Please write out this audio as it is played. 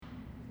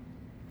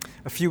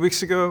A few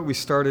weeks ago, we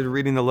started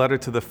reading the letter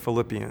to the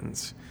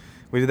Philippians.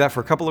 We did that for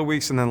a couple of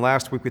weeks, and then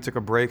last week we took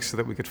a break so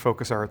that we could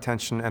focus our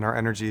attention and our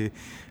energy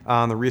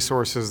on the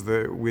resources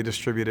that we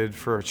distributed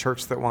for a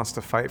church that wants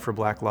to fight for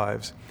Black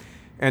lives.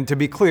 And to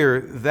be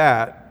clear,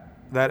 that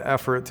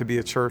effort to be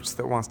a church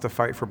that wants to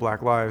fight for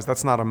Black lives,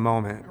 that's not a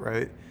moment,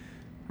 right?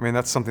 I mean,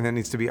 that's something that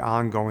needs to be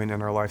ongoing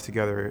in our life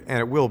together, and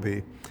it will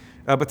be.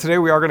 But today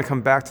we are going to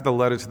come back to the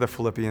letter to the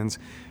Philippians,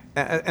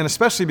 and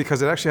especially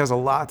because it actually has a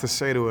lot to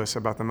say to us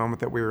about the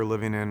moment that we are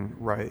living in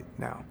right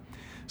now.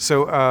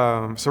 So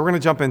we're going to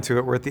jump into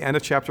it. We're at the end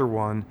of chapter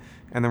 1,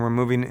 and then we're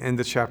moving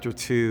into chapter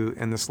 2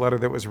 in this letter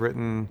that was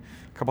written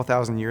a couple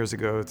thousand years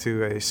ago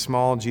to a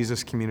small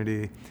Jesus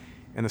community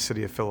in the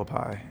city of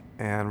Philippi.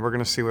 And we're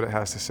going to see what it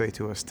has to say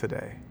to us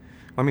today.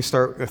 Let me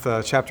start with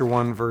chapter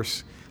 1,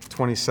 verse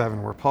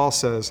 27, where Paul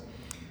says,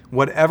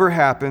 "Whatever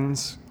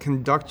happens,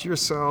 conduct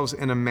yourselves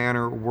in a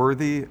manner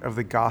worthy of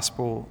the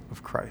gospel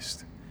of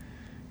Christ."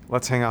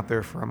 Let's hang out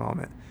there for a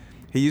moment.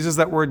 He uses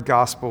that word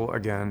gospel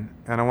again,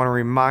 and I want to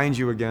remind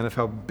you again of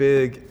how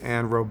big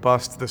and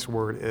robust this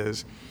word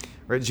is.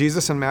 Right?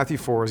 Jesus in Matthew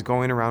 4 is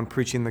going around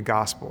preaching the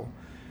gospel.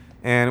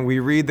 And we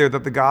read there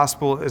that the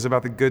gospel is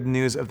about the good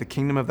news of the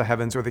kingdom of the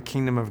heavens, or the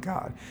kingdom of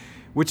God,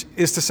 which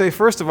is to say,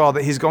 first of all,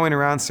 that he's going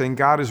around saying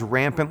God is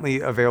rampantly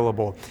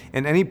available.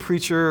 And any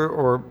preacher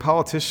or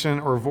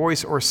politician or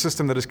voice or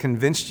system that has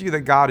convinced you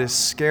that God is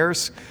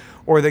scarce,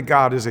 or that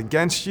God is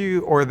against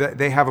you, or that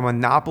they have a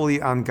monopoly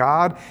on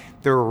God,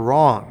 they're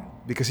wrong.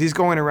 Because he's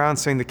going around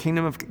saying the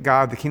kingdom of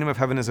God, the kingdom of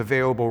heaven is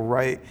available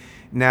right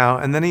now.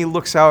 And then he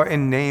looks out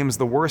and names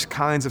the worst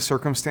kinds of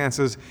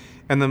circumstances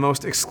and the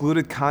most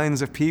excluded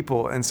kinds of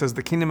people and says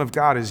the kingdom of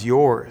God is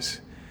yours.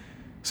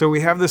 So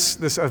we have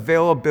this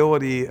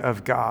availability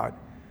of God,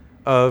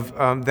 of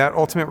that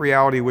ultimate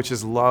reality, which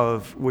is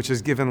love, which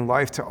has given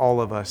life to all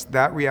of us.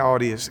 That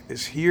reality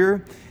is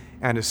here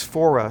and is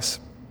for us.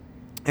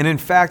 And in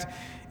fact,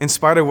 in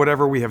spite of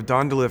whatever we have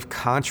done to live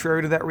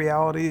contrary to that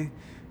reality,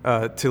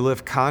 to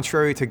live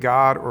contrary to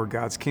God or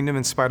God's kingdom,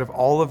 in spite of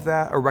all of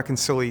that, a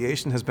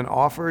reconciliation has been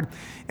offered,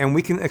 and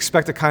we can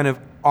expect a kind of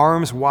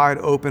arms wide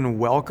open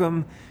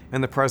welcome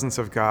in the presence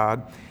of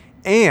God.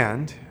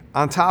 And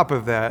on top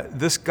of that,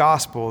 this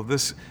gospel,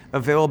 this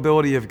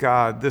availability of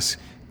God, this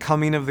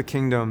coming of the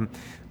kingdom,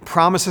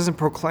 promises and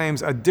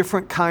proclaims a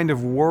different kind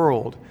of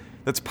world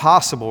that's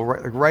possible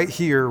right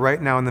here,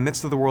 right now, in the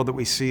midst of the world that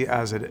we see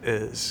as it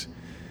is.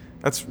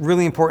 That's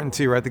really important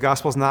too, right? The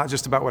gospel is not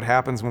just about what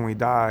happens when we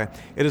die.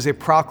 It is a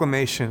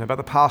proclamation about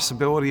the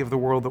possibility of the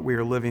world that we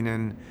are living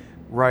in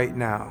right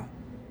now.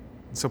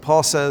 So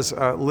Paul says,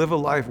 live a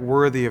life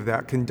worthy of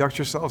that. Conduct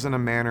yourselves in a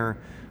manner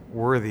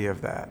worthy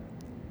of that.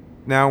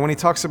 Now, when he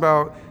talks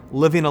about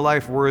living a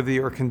life worthy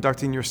or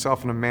conducting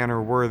yourself in a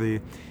manner worthy,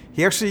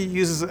 he actually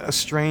uses a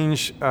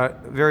strange,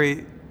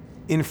 very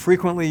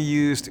infrequently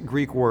used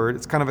Greek word.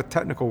 It's kind of a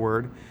technical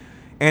word.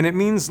 And it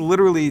means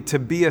literally to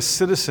be a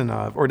citizen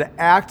of, or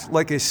to act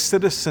like a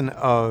citizen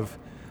of.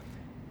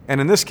 And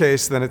in this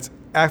case, then it's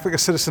act like a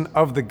citizen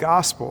of the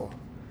gospel.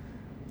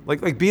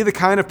 Like be the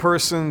kind of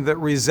person that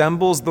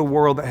resembles the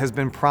world that has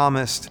been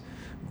promised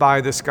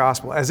by this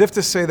gospel. As if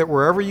to say that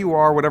wherever you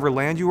are, whatever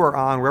land you are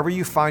on, wherever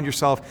you find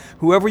yourself,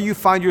 whoever you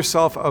find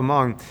yourself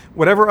among,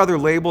 whatever other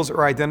labels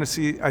or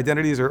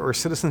identities or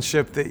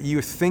citizenship that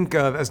you think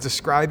of as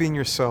describing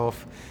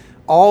yourself,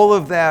 all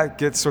of that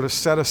gets sort of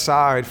set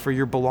aside for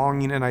your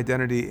belonging and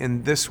identity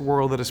in this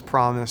world that is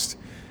promised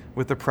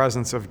with the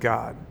presence of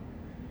God.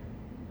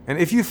 And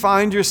if you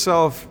find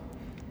yourself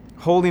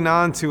holding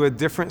on to a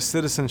different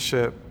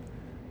citizenship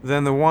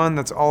than the one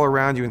that's all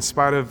around you, in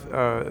spite of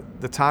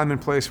the time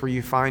and place where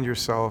you find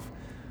yourself,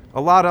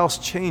 a lot else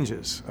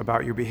changes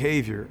about your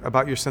behavior,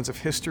 about your sense of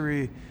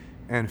history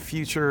and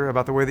future,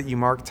 about the way that you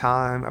mark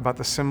time, about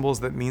the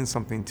symbols that mean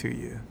something to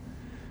you.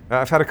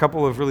 I've had a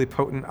couple of really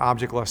potent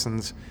object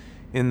lessons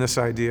in this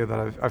idea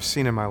that I've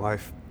seen in my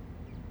life.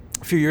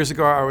 A few years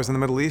ago, I was in the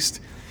Middle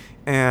East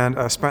and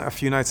spent a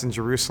few nights in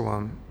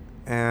Jerusalem.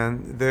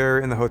 And there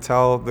in the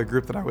hotel, the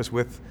group that I was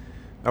with,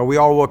 we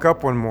all woke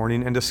up one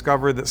morning and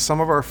discovered that some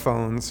of our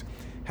phones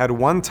had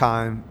one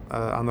time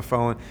on the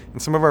phone,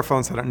 and some of our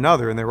phones had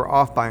another, and they were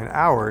off by an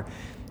hour.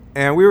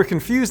 And we were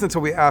confused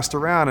until we asked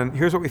around, and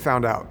here's what we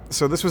found out.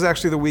 So this was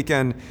actually the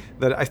weekend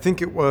that I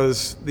think it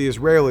was the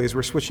Israelis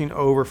were switching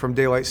over from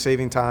daylight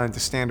saving time to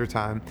standard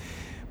time.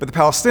 But the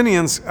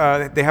Palestinians,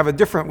 they have a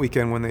different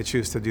weekend when they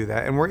choose to do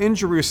that. And we're in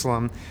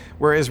Jerusalem,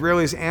 where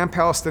Israelis and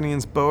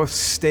Palestinians both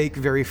stake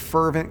very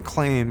fervent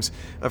claims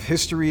of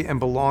history and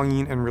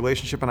belonging and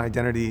relationship and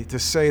identity to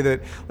say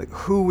that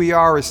who we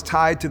are is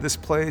tied to this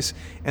place,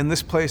 and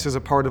this place is a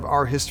part of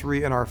our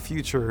history and our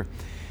future.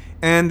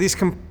 And these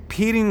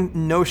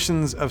competing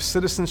notions of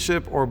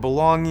citizenship or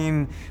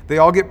belonging, they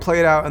all get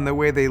played out in the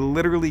way they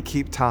literally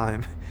keep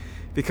time,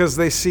 because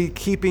they see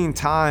keeping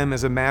time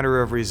as a matter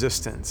of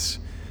resistance.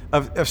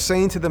 Of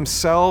saying to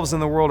themselves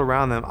and the world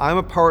around them, I'm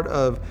a part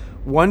of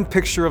one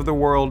picture of the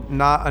world,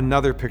 not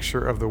another picture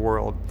of the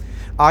world.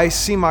 I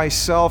see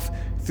myself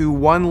through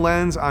one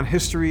lens on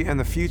history and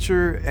the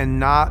future and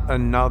not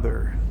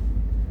another.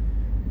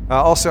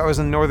 Also, I was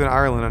in Northern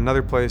Ireland,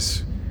 another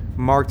place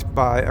marked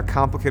by a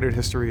complicated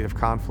history of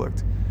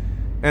conflict.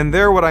 And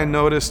there what I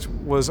noticed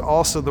was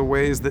also the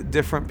ways that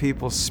different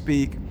people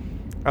speak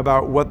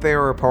about what they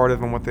are a part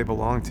of and what they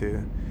belong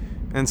to.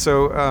 And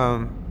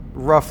so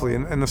roughly,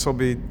 and this will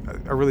be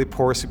a really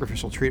poor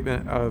superficial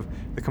treatment of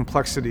the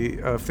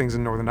complexity of things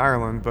in Northern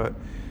Ireland, but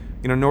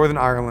Northern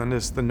Ireland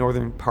is the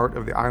northern part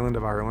of the island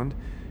of Ireland,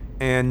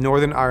 and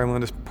Northern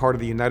Ireland is part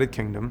of the United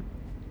Kingdom.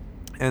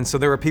 And so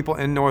there are people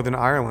in Northern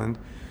Ireland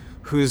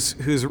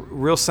whose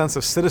real sense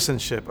of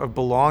citizenship, of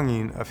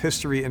belonging, of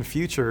history and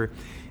future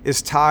is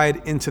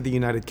tied into the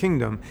United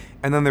Kingdom.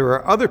 And then there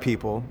are other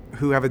people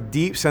who have a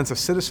deep sense of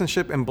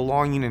citizenship and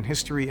belonging and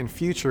history and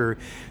future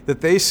that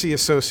they see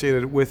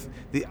associated with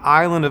the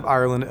island of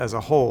Ireland as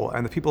a whole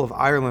and the people of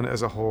Ireland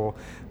as a whole,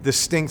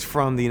 distinct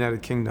from the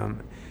United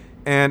Kingdom.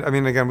 And I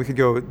mean, again, we could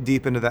go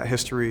deep into that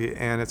history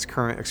and its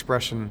current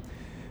expression.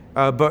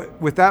 But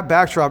with that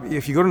backdrop,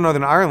 if you go to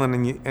Northern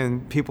Ireland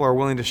and people are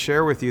willing to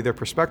share with you their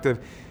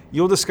perspective,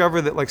 you'll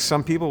discover that, like,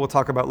 some people will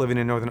talk about living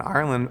in Northern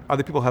Ireland.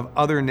 Other people have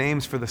other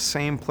names for the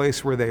same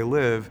place where they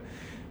live,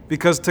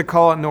 because to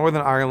call it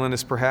Northern Ireland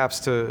is perhaps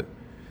to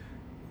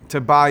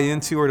buy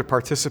into or to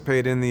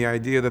participate in the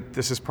idea that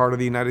this is part of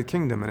the United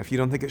Kingdom. And if you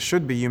don't think it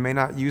should be, you may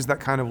not use that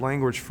kind of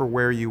language for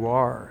where you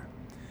are.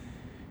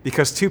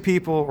 Because two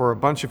people or a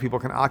bunch of people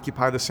can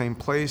occupy the same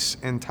place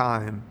and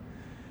time,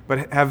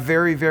 but have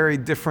very, very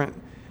different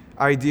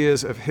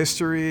ideas of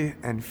history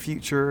and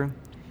future,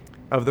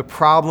 of the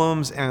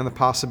problems and the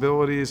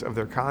possibilities of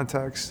their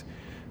context,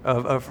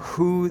 of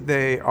who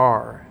they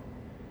are.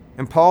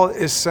 And Paul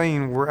is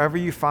saying, wherever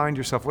you find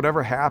yourself,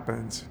 whatever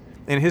happens,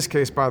 in his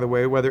case, by the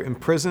way, whether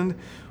imprisoned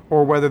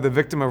or whether the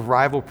victim of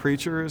rival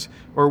preachers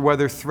or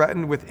whether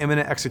threatened with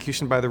imminent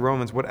execution by the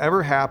Romans,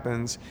 whatever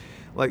happens,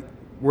 like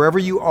wherever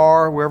you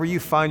are, wherever you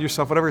find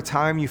yourself, whatever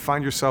time you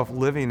find yourself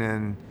living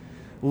in,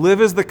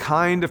 live as the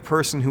kind of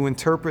person who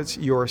interprets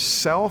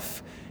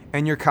yourself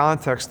and your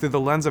context through the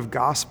lens of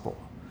gospel,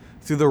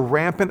 through the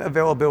rampant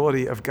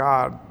availability of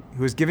God,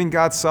 who is giving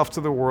God's self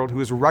to the world,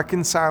 who is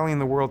reconciling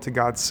the world to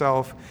God's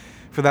self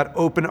for that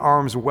open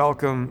arms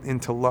welcome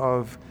into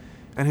love,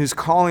 and who's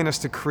calling us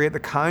to create the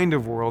kind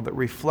of world that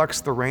reflects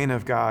the reign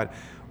of God,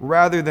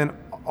 rather than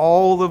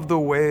all of the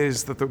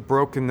ways that the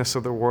brokenness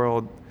of the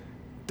world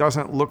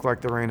doesn't look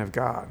like the reign of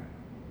God,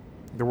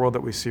 the world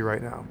that we see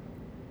right now.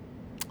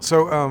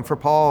 So for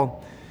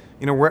Paul,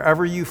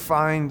 wherever you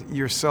find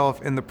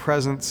yourself in the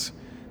presence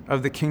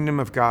of the kingdom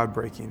of God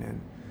breaking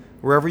in,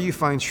 wherever you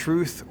find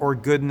truth or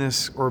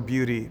goodness or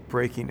beauty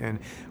breaking in,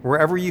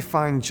 wherever you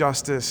find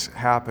justice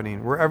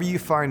happening, wherever you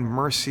find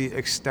mercy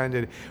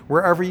extended,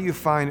 wherever you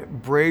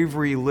find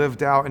bravery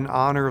lived out in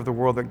honor of the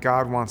world that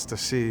God wants to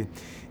see,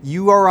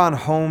 you are on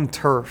home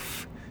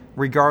turf,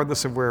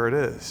 regardless of where it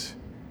is.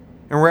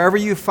 And wherever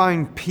you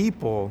find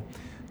people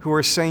who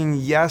are saying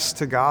yes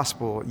to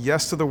gospel,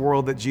 yes to the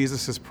world that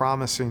Jesus is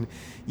promising,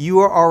 you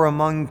are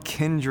among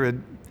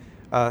kindred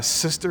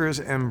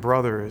sisters and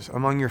brothers,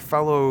 among your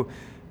fellow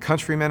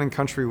countrymen and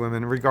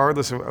countrywomen,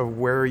 regardless of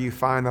where you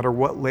find that or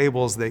what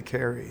labels they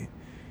carry.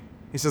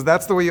 He says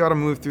that's the way you ought to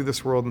move through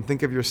this world and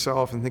think of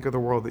yourself and think of the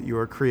world that you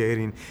are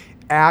creating.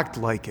 Act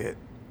like it.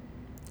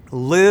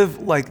 Live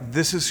like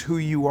this is who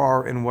you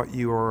are and what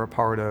you are a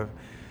part of,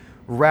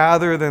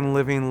 rather than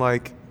living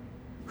like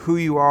who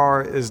you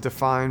are is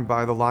defined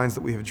by the lines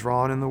that we have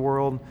drawn in the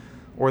world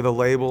or the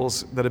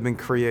labels that have been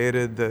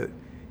created that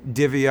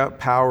divvy up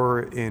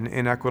power in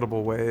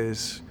inequitable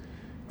ways.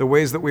 The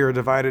ways that we are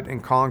divided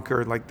and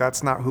conquered, like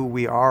that's not who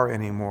we are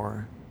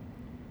anymore.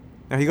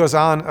 Now he goes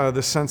on,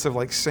 the sense of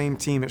like same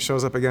team, it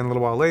shows up again a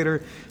little while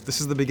later.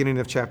 This is the beginning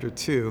of chapter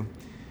 2.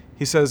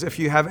 He says, if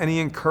you have any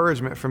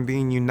encouragement from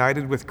being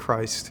united with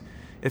Christ,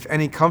 if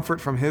any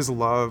comfort from his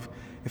love,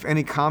 if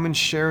any common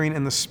sharing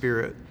in the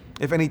Spirit,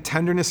 if any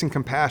tenderness and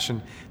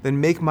compassion,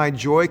 then make my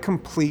joy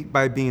complete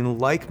by being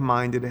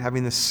like-minded,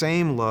 having the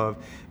same love,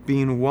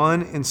 being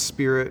one in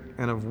spirit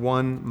and of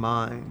one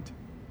mind.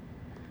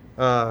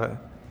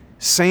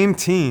 Same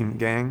team,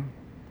 gang.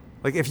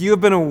 Like if you have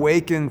been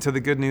awakened to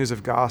the good news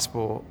of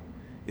gospel,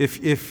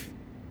 if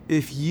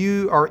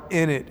you are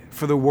in it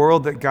for the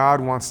world that God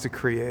wants to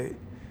create,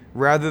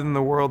 rather than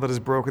the world that is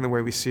broken the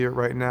way we see it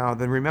right now,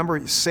 then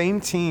remember,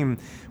 same team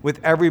with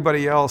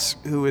everybody else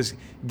who is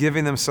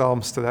giving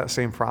themselves to that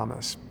same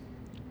promise.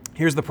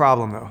 Here's the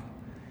problem, though.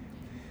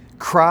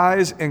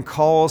 Cries and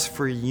calls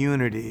for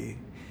unity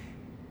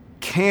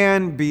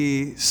can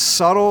be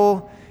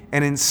subtle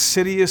and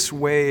insidious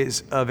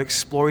ways of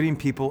exploiting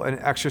people and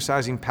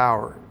exercising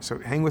power. So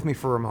hang with me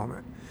for a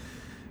moment.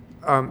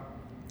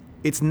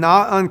 It's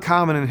not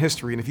uncommon in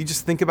history, and if you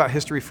just think about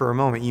history for a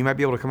moment, you might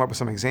be able to come up with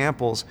some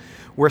examples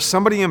where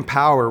somebody in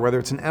power, whether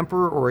it's an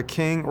emperor or a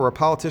king or a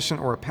politician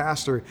or a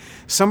pastor,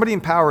 somebody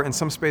in power in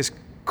some space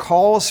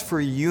calls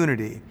for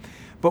unity.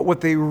 But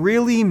what they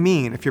really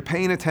mean, if you're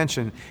paying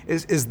attention,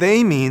 is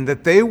they mean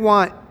that they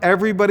want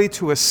everybody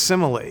to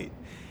assimilate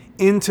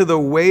into the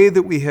way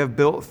that we have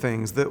built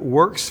things that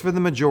works for the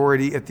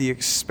majority at the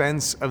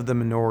expense of the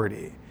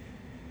minority.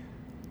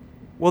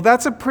 Well,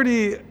 that's a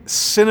pretty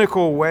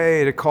cynical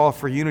way to call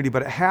for unity,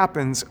 but it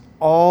happens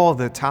all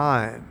the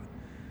time.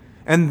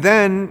 And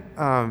then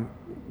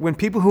when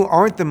people who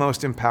aren't the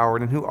most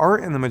empowered and who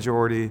aren't in the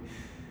majority,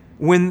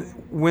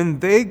 when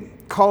they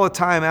call a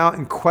time out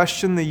and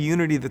question the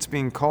unity that's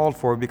being called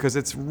for, because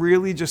it's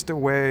really just a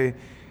way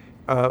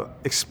of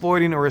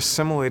exploiting or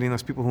assimilating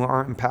those people who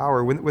aren't in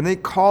power, when they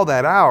call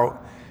that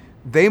out,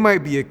 they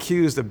might be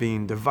accused of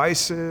being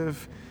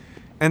divisive.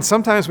 And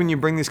sometimes when you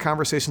bring these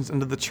conversations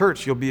into the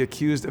church, you'll be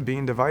accused of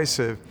being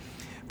divisive.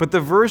 But the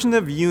version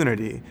of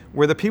unity,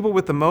 where the people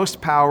with the most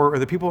power or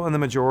the people in the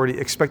majority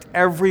expect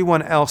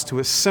everyone else to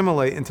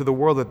assimilate into the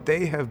world that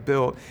they have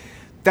built,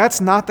 that's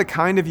not the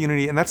kind of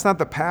unity, and that's not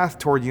the path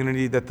toward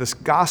unity that this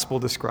gospel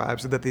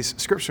describes, or that these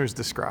scriptures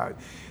describe.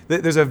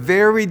 There's a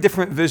very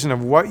different vision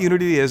of what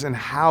unity is and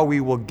how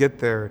we will get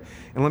there.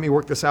 And let me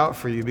work this out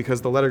for you,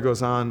 because the letter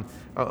goes on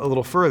a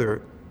little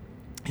further.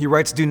 He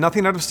writes, "Do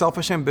nothing out of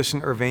selfish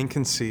ambition or vain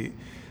conceit,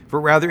 but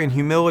rather in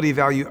humility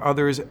value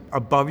others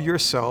above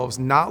yourselves,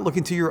 not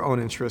looking to your own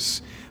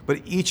interests,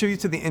 but each of you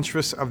to the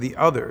interests of the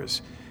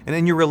others. And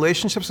in your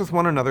relationships with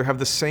one another, have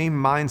the same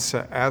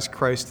mindset as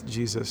Christ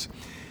Jesus."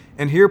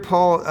 And here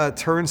Paul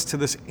turns to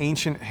this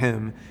ancient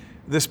hymn,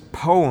 this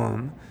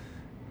poem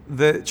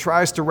that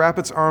tries to wrap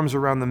its arms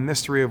around the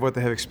mystery of what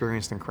they have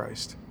experienced in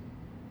Christ.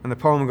 And the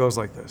poem goes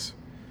like this: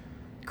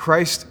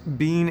 "Christ,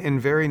 being in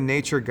very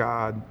nature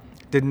God,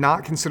 did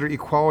not consider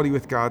equality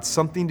with God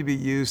something to be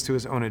used to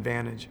his own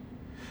advantage.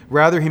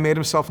 Rather, he made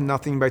himself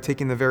nothing by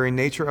taking the very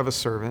nature of a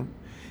servant,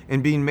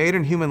 and being made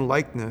in human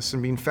likeness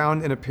and being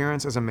found in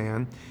appearance as a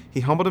man,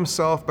 he humbled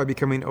himself by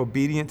becoming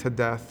obedient to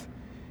death,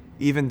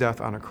 even death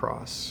on a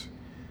cross."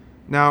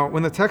 Now,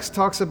 when the text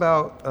talks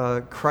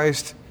about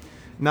Christ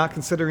not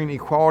considering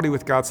equality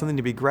with God something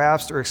to be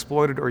grasped or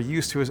exploited or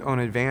used to his own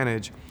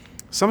advantage,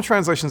 some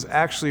translations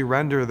actually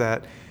render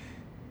that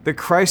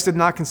Christ did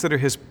not consider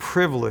his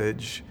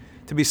privilege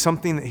to be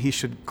something that he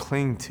should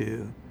cling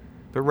to,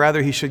 but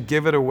rather he should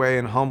give it away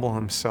and humble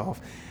himself.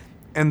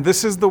 And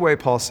this is the way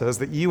Paul says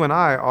that you and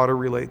I ought to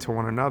relate to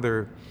one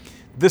another.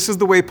 This is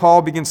the way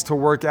Paul begins to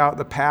work out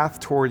the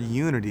path toward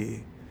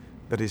unity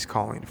that he's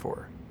calling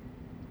for.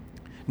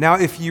 Now,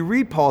 if you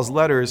read Paul's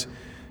letters,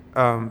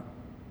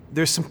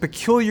 there's some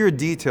peculiar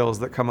details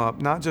that come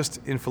up, not just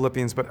in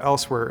Philippians, but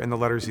elsewhere in the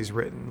letters he's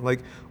written,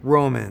 like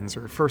Romans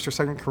or 1st or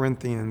 2nd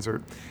Corinthians,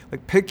 or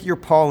like pick your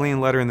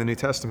Pauline letter in the New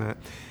Testament.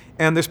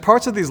 And there's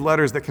parts of these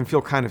letters that can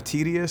feel kind of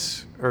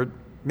tedious, or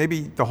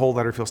maybe the whole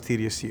letter feels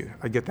tedious to you.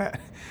 I get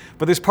that.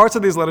 But there's parts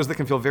of these letters that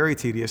can feel very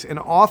tedious. And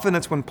often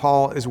it's when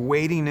Paul is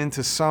wading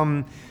into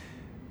some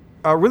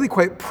really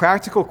quite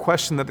practical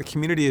question that the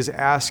community is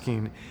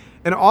asking.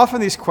 And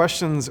often these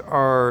questions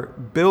are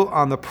built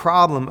on the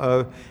problem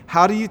of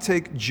how do you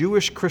take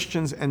Jewish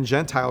Christians and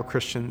Gentile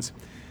Christians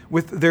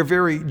with their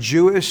very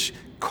Jewish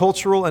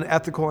cultural and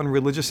ethical and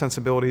religious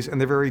sensibilities and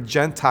their very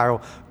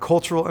Gentile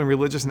cultural and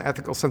religious and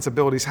ethical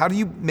sensibilities. How do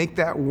you make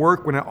that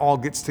work when it all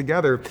gets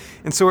together?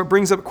 And so it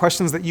brings up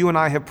questions that you and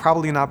I have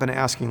probably not been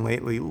asking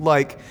lately,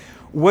 like,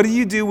 what do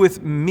you do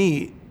with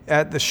meat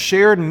at the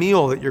shared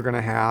meal that you're going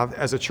to have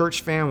as a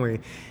church family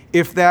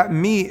if that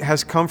meat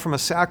has come from a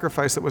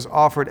sacrifice that was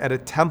offered at a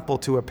temple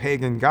to a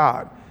pagan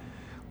god?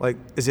 Like,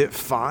 is it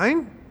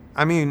fine?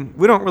 I mean,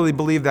 we don't really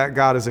believe that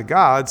God is a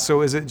God,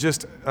 so is it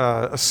just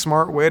a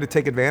smart way to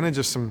take advantage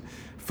of some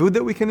food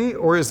that we can eat,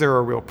 or is there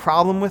a real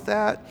problem with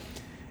that?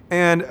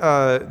 And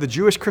the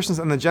Jewish Christians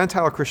and the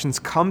Gentile Christians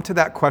come to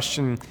that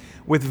question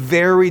with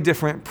very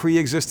different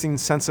pre-existing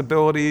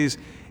sensibilities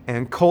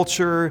and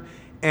culture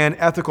and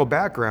ethical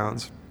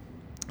backgrounds.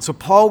 So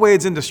Paul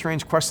wades into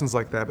strange questions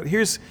like that. But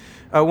here's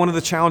one of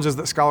the challenges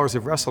that scholars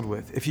have wrestled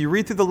with. If you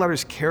read through the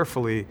letters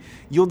carefully,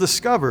 you'll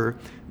discover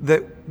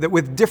that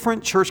with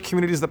different church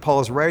communities that Paul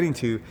is writing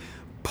to,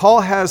 Paul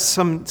has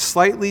some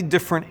slightly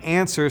different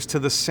answers to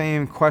the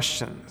same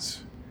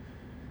questions.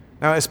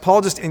 Now, is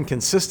Paul just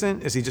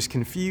inconsistent? Is he just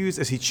confused?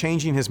 Is he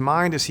changing his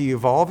mind? Is he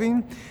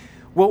evolving?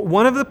 Well,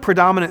 one of the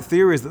predominant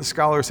theories that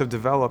scholars have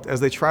developed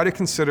as they try to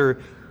consider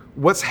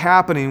what's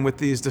happening with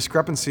these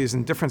discrepancies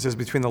and differences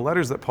between the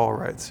letters that Paul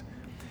writes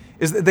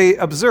is that they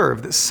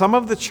observe that some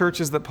of the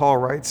churches that Paul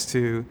writes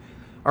to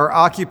are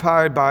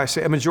occupied by,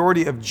 say, a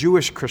majority of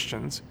Jewish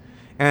Christians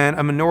and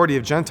a minority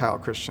of Gentile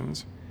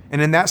Christians.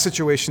 And in that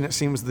situation, it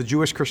seems the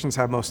Jewish Christians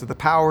have most of the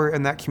power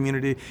in that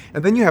community.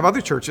 And then you have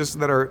other churches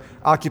that are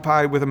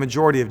occupied with a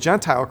majority of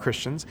Gentile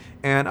Christians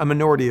and a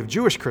minority of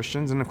Jewish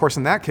Christians. And of course,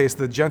 in that case,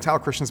 the Gentile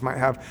Christians might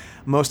have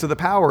most of the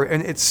power.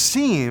 And it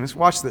seems,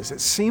 watch this,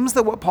 it seems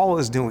that what Paul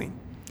is doing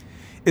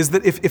is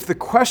that if the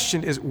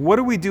question is, what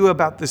do we do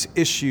about this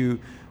issue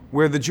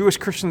where the Jewish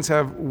Christians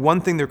have one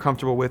thing they're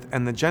comfortable with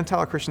and the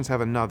Gentile Christians have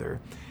another?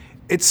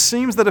 It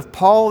seems that if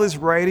Paul is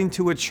writing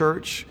to a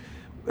church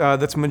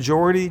that's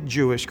majority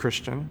Jewish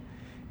Christian,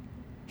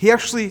 he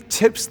actually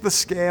tips the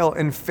scale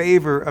in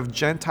favor of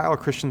Gentile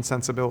Christian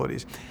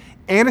sensibilities.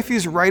 And if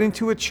he's writing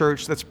to a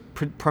church that's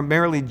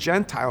primarily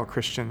Gentile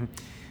Christian,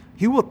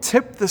 he will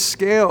tip the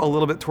scale a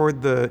little bit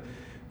toward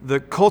the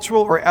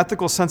cultural or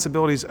ethical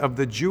sensibilities of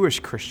the Jewish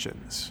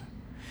Christians.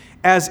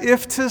 as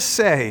if to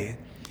say,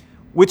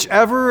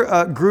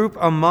 whichever group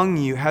among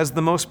you has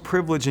the most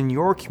privilege in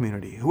your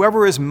community,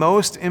 whoever is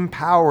most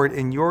empowered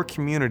in your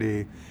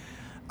community,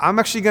 I'm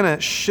actually going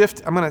to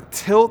shift, I'm going to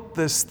tilt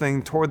this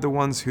thing toward the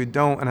ones who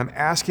don't, and I'm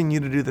asking you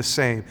to do the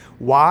same.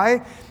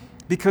 Why?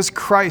 Because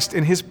Christ,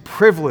 in his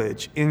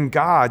privilege in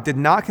God, did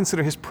not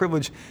consider his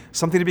privilege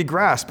something to be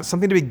grasped, but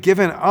something to be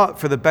given up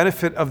for the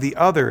benefit of the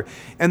other.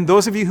 And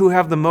those of you who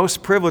have the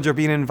most privilege are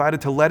being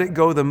invited to let it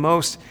go the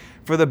most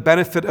for the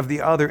benefit of the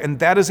other. And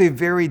that is a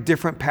very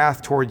different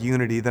path toward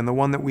unity than the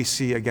one that we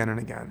see again and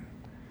again.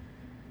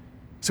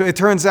 So it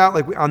turns out,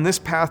 like on this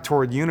path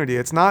toward unity,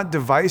 it's not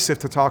divisive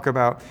to talk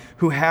about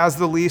who has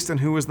the least and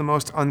who is the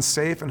most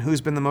unsafe and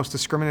who's been the most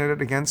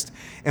discriminated against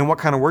and what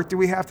kind of work do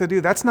we have to do.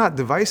 That's not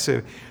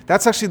divisive.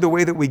 That's actually the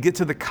way that we get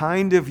to the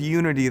kind of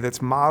unity that's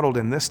modeled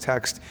in this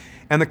text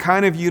and the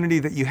kind of unity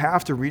that you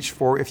have to reach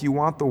for if you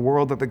want the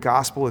world that the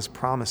gospel is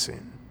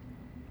promising.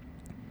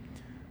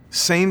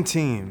 Same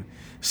team,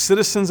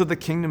 citizens of the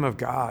kingdom of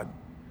God.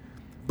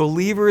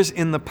 Believers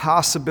in the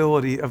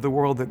possibility of the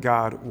world that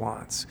God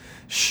wants,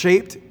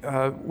 shaped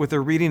with a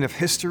reading of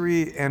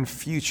history and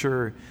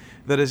future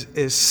that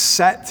is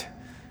set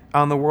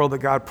on the world that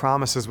God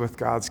promises with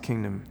God's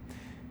kingdom.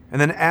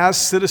 And then as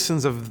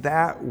citizens of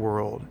that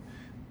world,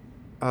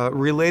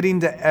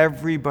 relating to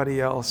everybody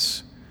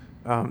else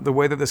the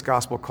way that this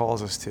gospel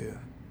calls us to.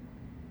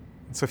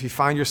 And so if you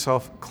find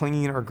yourself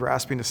clinging or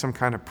grasping to some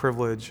kind of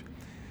privilege,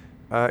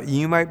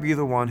 you might be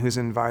the one who's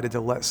invited to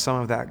let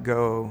some of that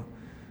go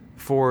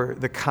for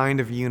the kind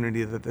of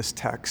unity that this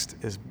text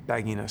is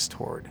begging us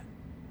toward.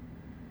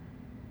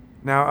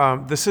 Now,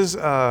 this is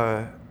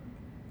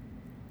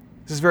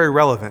very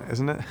relevant,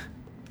 isn't it?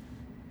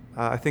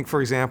 I think,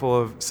 for example,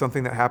 of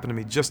something that happened to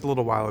me just a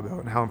little while ago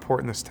and how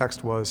important this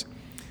text was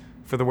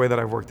for the way that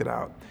I've worked it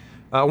out.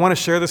 I want to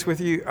share this with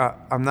you.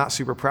 I'm not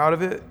super proud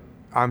of it.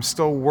 I'm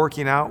still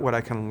working out what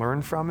I can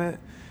learn from it,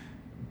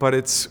 but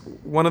it's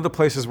one of the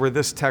places where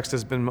this text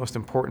has been most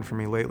important for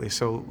me lately.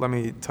 So let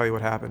me tell you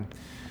what happened.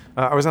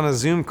 I was on a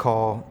Zoom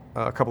call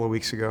a couple of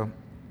weeks ago,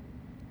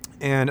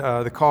 and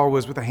the call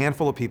was with a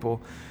handful of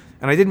people,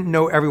 and I didn't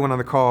know everyone on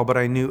the call, but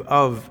I knew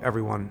of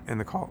everyone in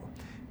the call.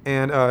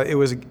 And it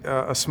was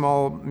a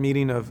small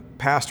meeting of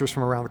pastors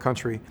from around the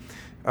country,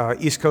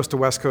 East Coast to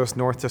West Coast,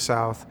 North to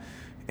South,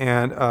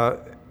 and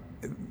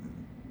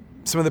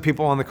some of the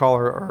people on the call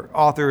are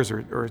authors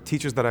or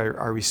teachers that I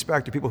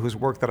respect, or people whose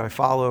work that I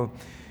follow,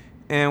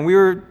 and we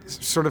were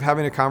sort of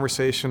having a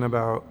conversation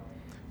about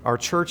our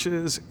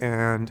churches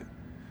and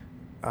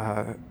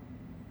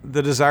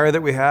the desire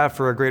that we have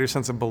for a greater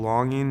sense of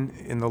belonging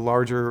in the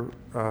larger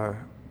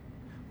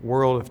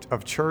world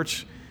of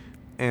church,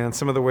 and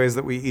some of the ways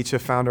that we each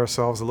have found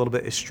ourselves a little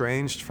bit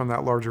estranged from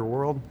that larger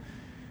world.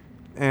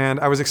 And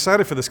I was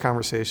excited for this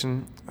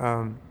conversation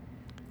and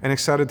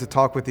excited to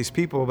talk with these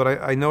people, but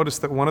I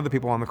noticed that one of the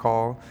people on the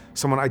call,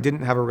 someone I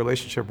didn't have a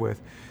relationship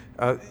with,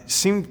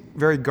 seemed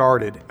very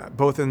guarded,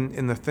 both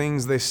in the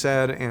things they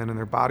said and in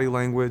their body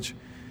language.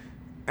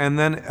 And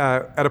then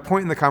at a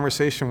point in the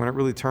conversation when it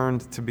really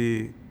turned to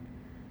be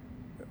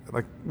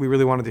like we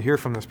really wanted to hear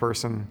from this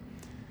person,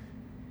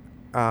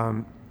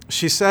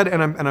 she said,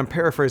 and I'm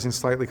paraphrasing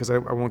slightly because I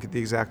won't get the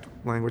exact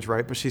language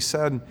right, but she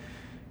said,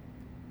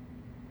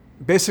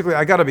 basically,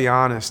 I got to be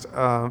honest,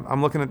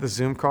 I'm looking at the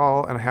Zoom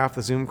call, and half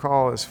the Zoom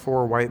call is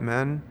 4 white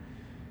men,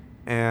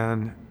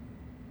 and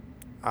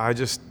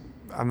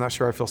I'm not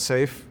sure I feel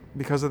safe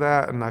because of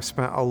that, and I've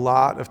spent a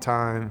lot of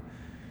time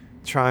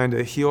trying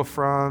to heal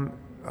from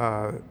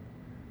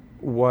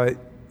what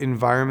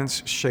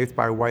environments shaped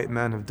by white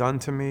men have done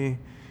to me,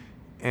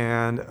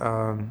 and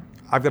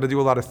I've got to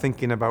do a lot of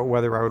thinking about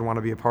whether I would want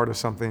to be a part of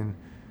something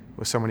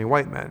with so many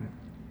white men.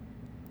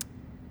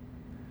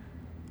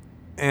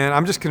 And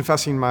I'm just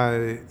confessing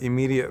my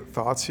immediate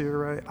thoughts here,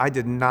 right? I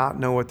did not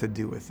know what to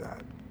do with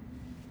that.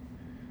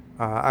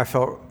 I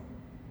felt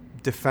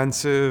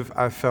defensive.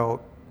 I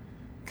felt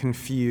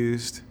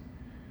confused.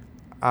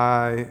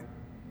 I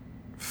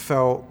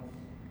felt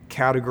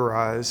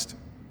categorized.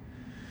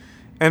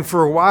 And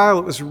for a while,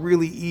 it was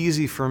really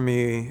easy for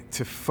me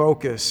to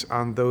focus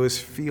on those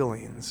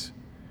feelings.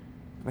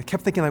 And I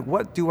kept thinking, like,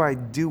 what do I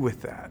do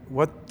with that?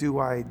 What do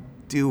I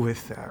do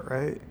with that,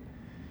 right?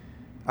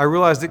 I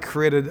realized it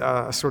created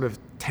a sort of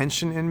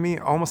tension in me,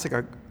 almost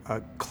like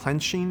a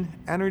clenching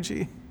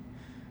energy.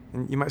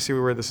 And you might see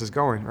where this is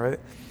going, right?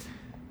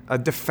 A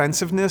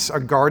defensiveness, a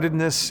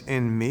guardedness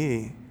in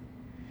me.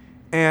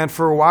 And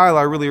for a while,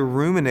 I really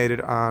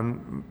ruminated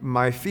on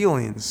my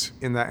feelings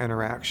in that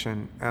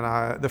interaction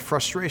and the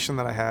frustration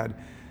that I had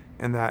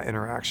in that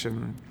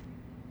interaction.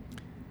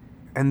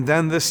 And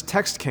then this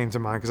text came to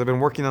mind because I've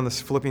been working on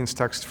this Philippians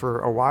text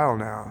for a while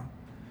now.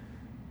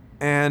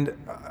 And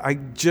I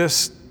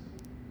just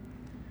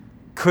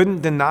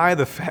couldn't deny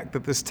the fact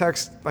that this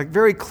text, like,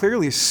 very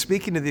clearly is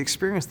speaking to the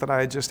experience that I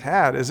had just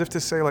had, as if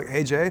to say, like,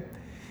 hey, Jay,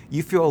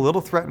 you feel a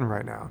little threatened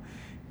right now.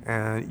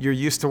 And you're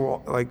used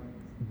to, like,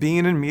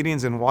 being in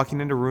meetings and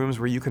walking into rooms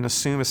where you can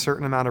assume a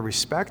certain amount of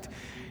respect,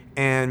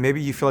 and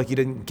maybe you feel like you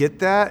didn't get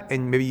that,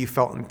 and maybe you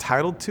felt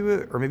entitled to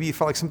it, or maybe you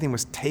felt like something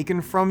was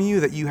taken from you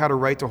that you had a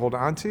right to hold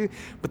on to.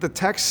 But the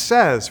text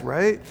says,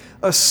 right,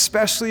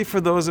 especially for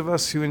those of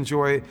us who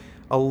enjoy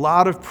a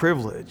lot of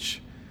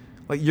privilege,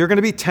 like you're going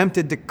to be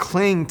tempted to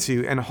cling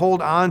to and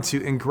hold on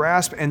to and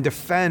grasp and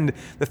defend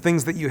the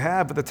things that you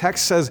have. But the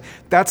text says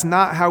that's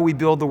not how we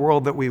build the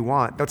world that we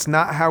want. That's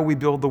not how we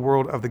build the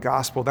world of the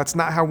gospel. That's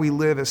not how we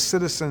live as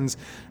citizens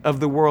of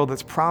the world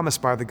that's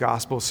promised by the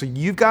gospel. So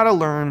you've got to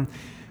learn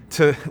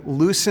to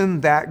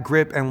loosen that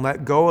grip and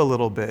let go a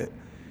little bit.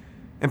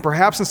 And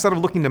perhaps instead of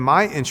looking to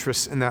my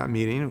interests in that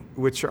meeting,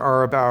 which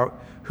are about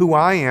who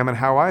I am and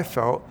how I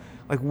felt,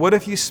 like what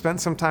if you spent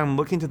some time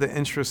looking to the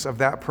interests of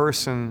that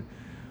person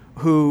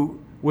who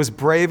was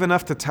brave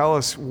enough to tell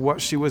us what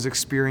she was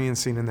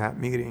experiencing in that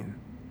meeting?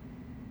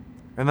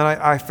 And then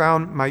I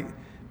found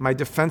my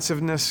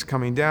defensiveness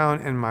coming down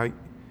and my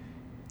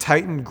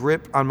tightened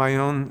grip on my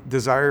own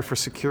desire for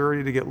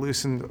security to get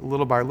loosened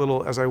little by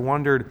little as I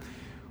wondered,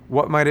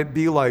 what might it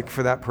be like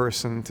for that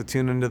person to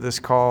tune into this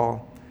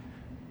call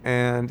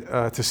and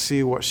to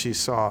see what she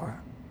saw?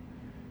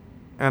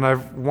 And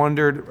I've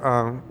wondered,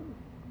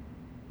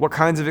 what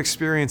kinds of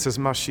experiences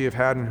must she have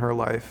had in her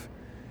life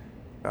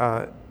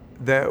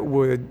that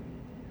would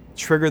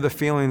trigger the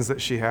feelings that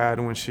she had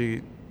when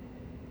she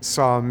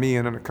saw me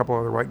and a couple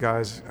other white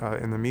guys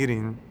in the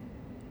meeting.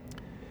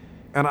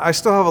 And I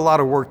still have a lot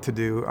of work to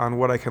do on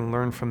what I can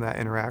learn from that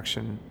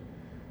interaction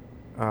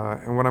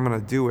and what I'm going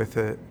to do with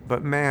it.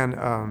 But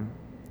man,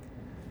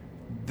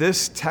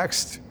 this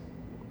text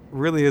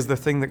really is the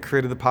thing that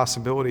created the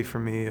possibility for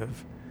me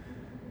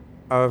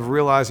of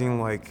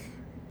realizing, like,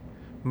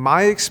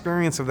 my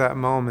experience of that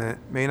moment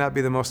may not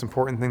be the most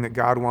important thing that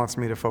God wants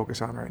me to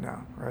focus on right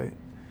now, right?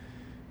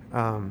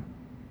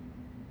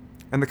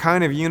 And the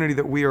kind of unity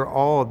that we are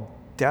all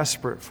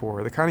desperate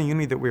for, the kind of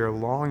unity that we are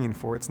longing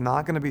for, it's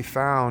not going to be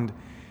found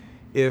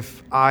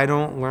if I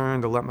don't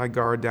learn to let my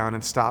guard down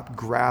and stop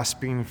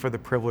grasping for the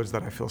privilege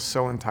that I feel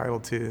so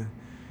entitled to.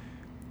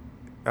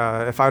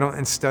 If I don't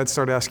instead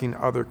start asking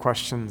other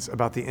questions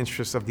about the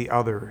interests of the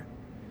other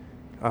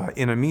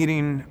in a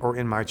meeting or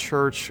in my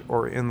church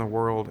or in the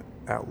world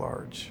at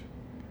large.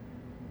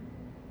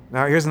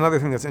 Now, here's another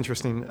thing that's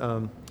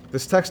interesting.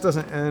 This text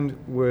doesn't end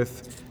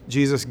with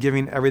Jesus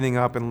giving everything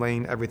up and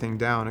laying everything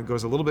down. It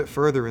goes a little bit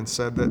further and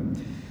said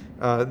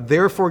that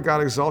therefore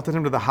God exalted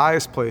him to the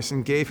highest place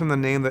and gave him the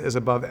name that is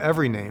above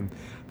every name,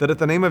 that at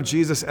the name of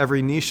Jesus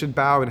every knee should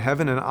bow in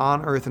heaven and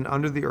on earth and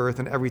under the earth,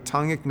 and every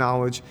tongue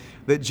acknowledge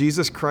that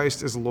Jesus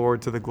Christ is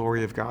Lord, to the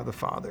glory of God the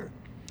Father.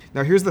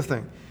 Now, here's the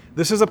thing.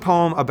 This is a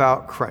poem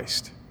about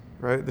Christ,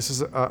 right? This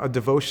is a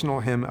devotional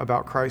hymn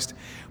about Christ.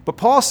 But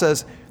Paul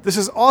says this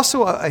is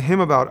also a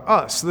hymn about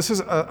us. This is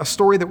a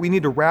story that we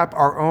need to wrap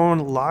our own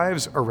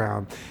lives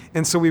around.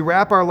 And so we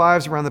wrap our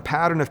lives around the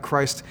pattern of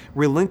Christ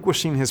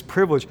relinquishing his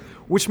privilege,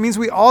 which means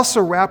we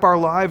also wrap our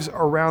lives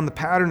around the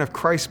pattern of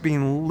Christ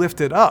being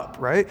lifted up,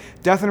 right?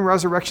 Death and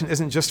resurrection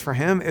isn't just for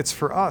him, it's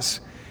for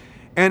us.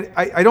 And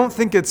I don't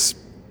think it's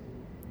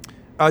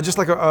just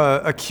like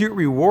a cute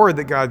reward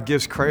that God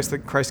gives Christ,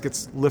 that Christ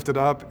gets lifted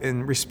up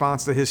in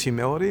response to his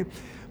humility.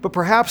 But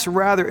perhaps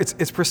rather,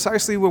 it's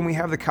precisely when we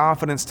have the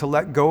confidence to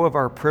let go of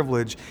our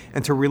privilege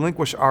and to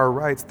relinquish our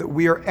rights that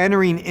we are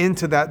entering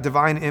into that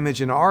divine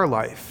image in our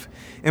life.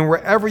 And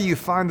wherever you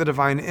find the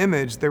divine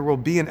image, there will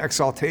be an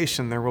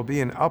exaltation, there will be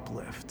an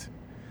uplift.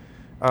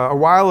 A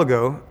while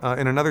ago,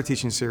 in another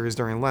teaching series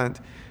during Lent,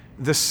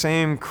 this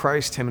same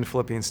Christ hymn in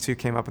Philippians 2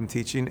 came up in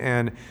teaching,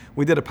 and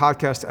we did a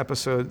podcast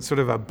episode, sort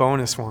of a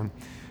bonus one,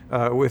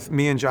 with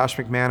me and Josh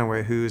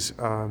McManaway, who's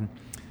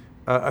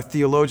a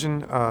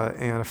theologian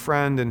and a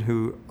friend, and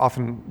who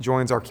often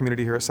joins our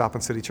community here at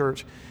Southland City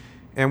Church.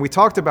 And we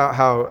talked about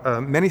how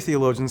many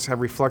theologians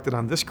have reflected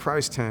on this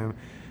Christ hymn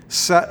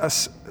set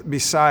us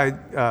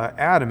beside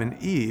Adam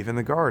and Eve in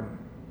the garden,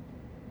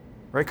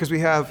 right? Because we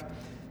have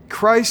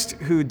Christ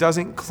who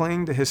doesn't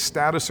cling to his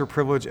status or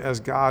privilege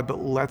as God,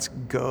 but lets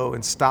go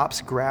and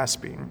stops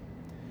grasping.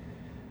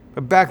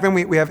 But back then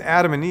we have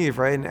Adam and Eve,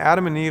 right? And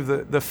Adam and Eve,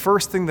 the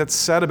first thing that's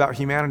said about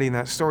humanity in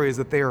that story is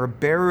that they are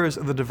bearers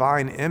of the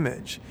divine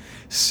image,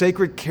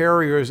 sacred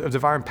carriers of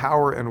divine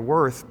power and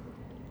worth.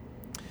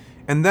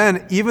 And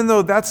then, even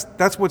though that's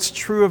what's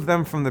true of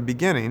them from the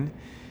beginning,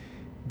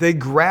 they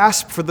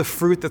grasp for the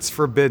fruit that's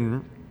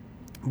forbidden,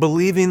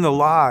 believing the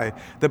lie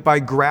that by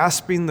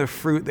grasping the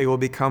fruit, they will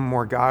become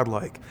more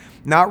godlike,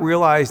 not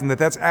realizing that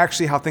that's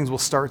actually how things will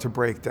start to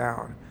break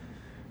down.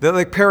 That,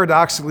 like,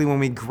 paradoxically, when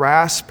we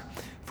grasp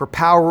for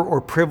power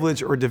or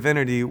privilege or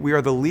divinity, we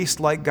are the least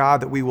like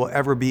God that we will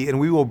ever be, and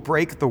we will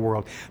break the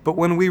world. But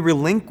when we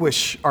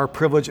relinquish our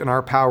privilege and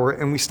our power,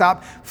 and we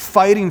stop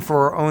fighting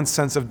for our own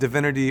sense of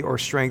divinity or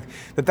strength,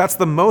 that's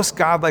the most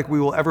godlike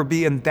we will ever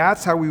be, and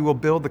that's how we will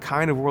build the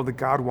kind of world that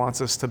God wants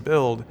us to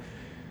build.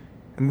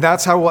 And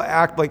that's how we'll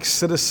act like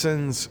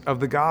citizens of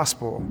the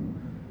gospel.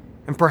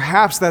 And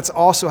perhaps that's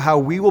also how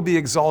we will be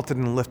exalted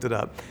and lifted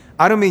up.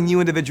 I don't mean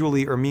you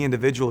individually or me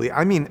individually.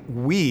 I mean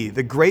we,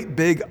 the great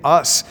big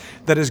us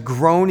that is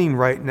groaning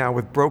right now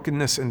with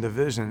brokenness and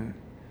division.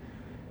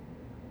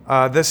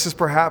 This is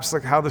perhaps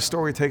like how the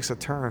story takes a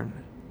turn.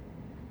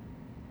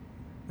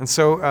 And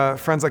so,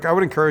 friends, like I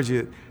would encourage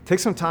you, take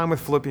some time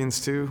with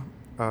Philippians 2.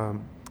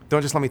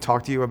 Don't just let me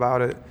talk to you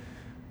about it.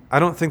 I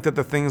don't think that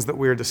the things that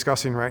we're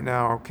discussing right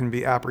now can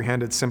be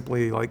apprehended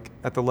simply like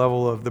at the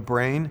level of the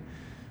brain.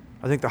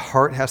 I think the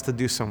heart has to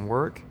do some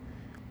work.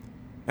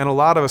 And a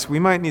lot of us, we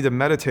might need to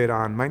meditate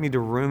on, might need to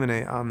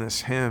ruminate on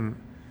this hymn,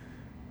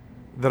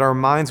 that our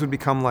minds would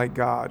become like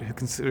God, who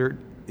considered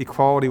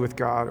equality with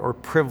God or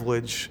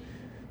privilege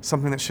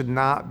something that should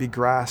not be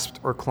grasped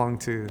or clung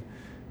to,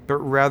 but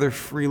rather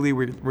freely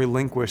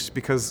relinquished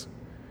because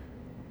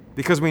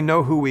we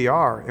know who we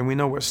are and we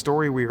know what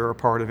story we are a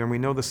part of and we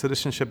know the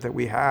citizenship that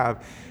we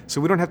have. So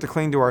we don't have to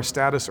cling to our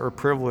status or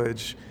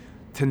privilege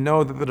to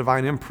know that the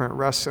divine imprint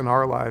rests in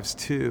our lives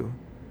too,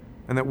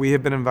 and that we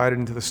have been invited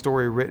into the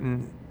story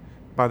written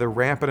by the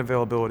rampant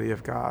availability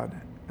of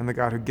God and the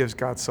God who gives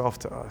God's self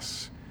to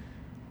us.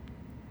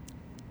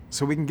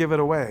 So we can give it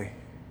away.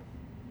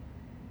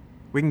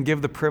 We can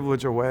give the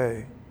privilege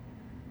away.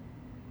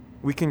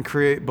 We can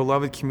create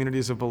beloved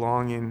communities of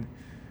belonging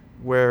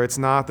where it's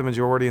not the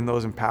majority and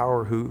those in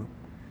power who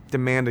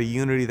demand a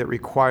unity that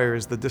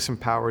requires the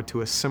disempowered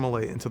to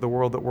assimilate into the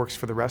world that works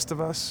for the rest of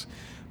us,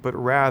 but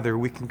rather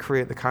we can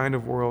create the kind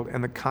of world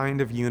and the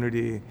kind of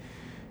unity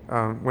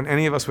when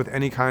any of us with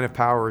any kind of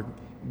power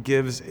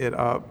gives it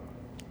up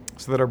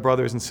so that our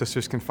brothers and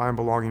sisters can find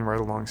belonging right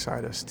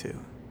alongside us too.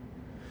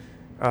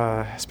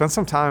 Spend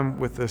some time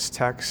with this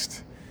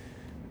text.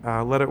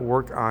 Let it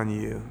work on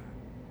you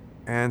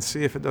and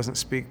see if it doesn't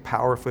speak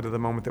powerfully to the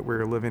moment that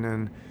we're living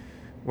in,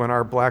 when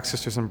our black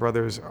sisters and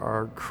brothers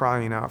are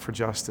crying out for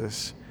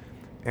justice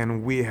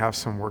and we have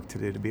some work to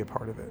do to be a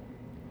part of it.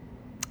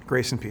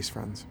 Grace and peace,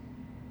 friends.